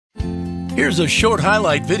Here's a short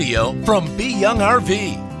highlight video from Be Young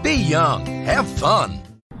RV. Be young, have fun.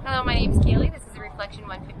 Hello, my name is Kaylee. This is the Reflection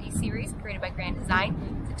 150 series created by Grand Design.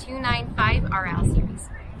 It's a 295RL series.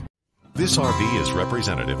 This RV is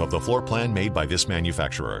representative of the floor plan made by this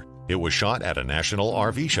manufacturer. It was shot at a national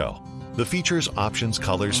RV show. The features, options,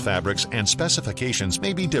 colors, fabrics, and specifications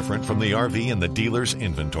may be different from the RV in the dealer's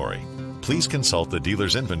inventory. Please consult the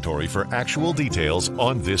dealer's inventory for actual details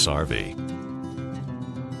on this RV.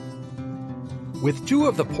 With two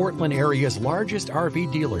of the Portland area's largest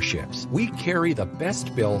RV dealerships, we carry the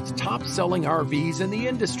best-built, top-selling RVs in the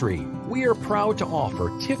industry. We are proud to offer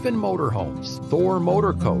Tiffin Motorhomes, Thor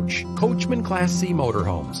Motor Coach, Coachman Class C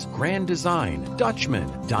Motorhomes, Grand Design, Dutchman,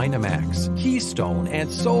 Dynamax, Keystone,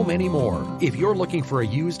 and so many more. If you're looking for a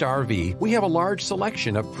used RV, we have a large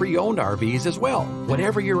selection of pre-owned RVs as well.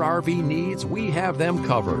 Whatever your RV needs, we have them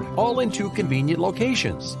covered, all in two convenient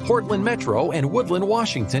locations, Portland Metro and Woodland,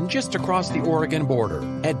 Washington, just across the Oregon border.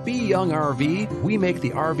 At Be Young RV, we make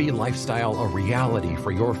the RV lifestyle a reality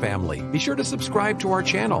for your family. Be sure to subscribe to our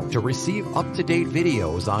channel to receive up-to-date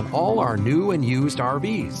videos on all our new and used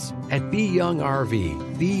RVs. At Be Young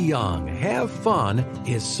RV, Be Young, have fun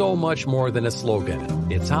is so much more than a slogan.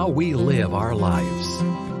 It's how we live our lives.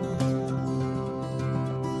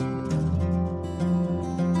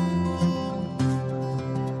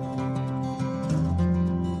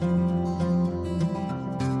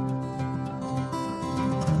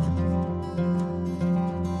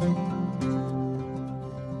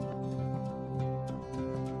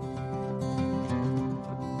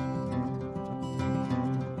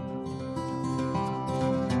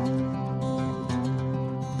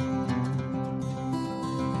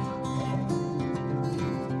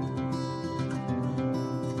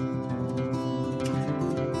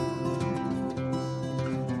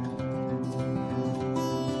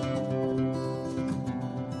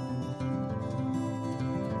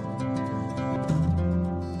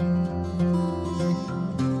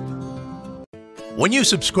 When you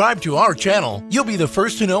subscribe to our channel, you'll be the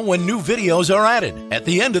first to know when new videos are added. At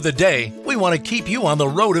the end of the day, we want to keep you on the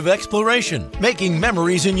road of exploration, making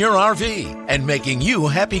memories in your RV, and making you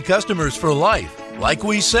happy customers for life. Like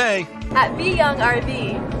we say, At Be Young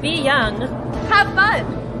RV, Be young. have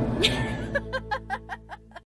fun!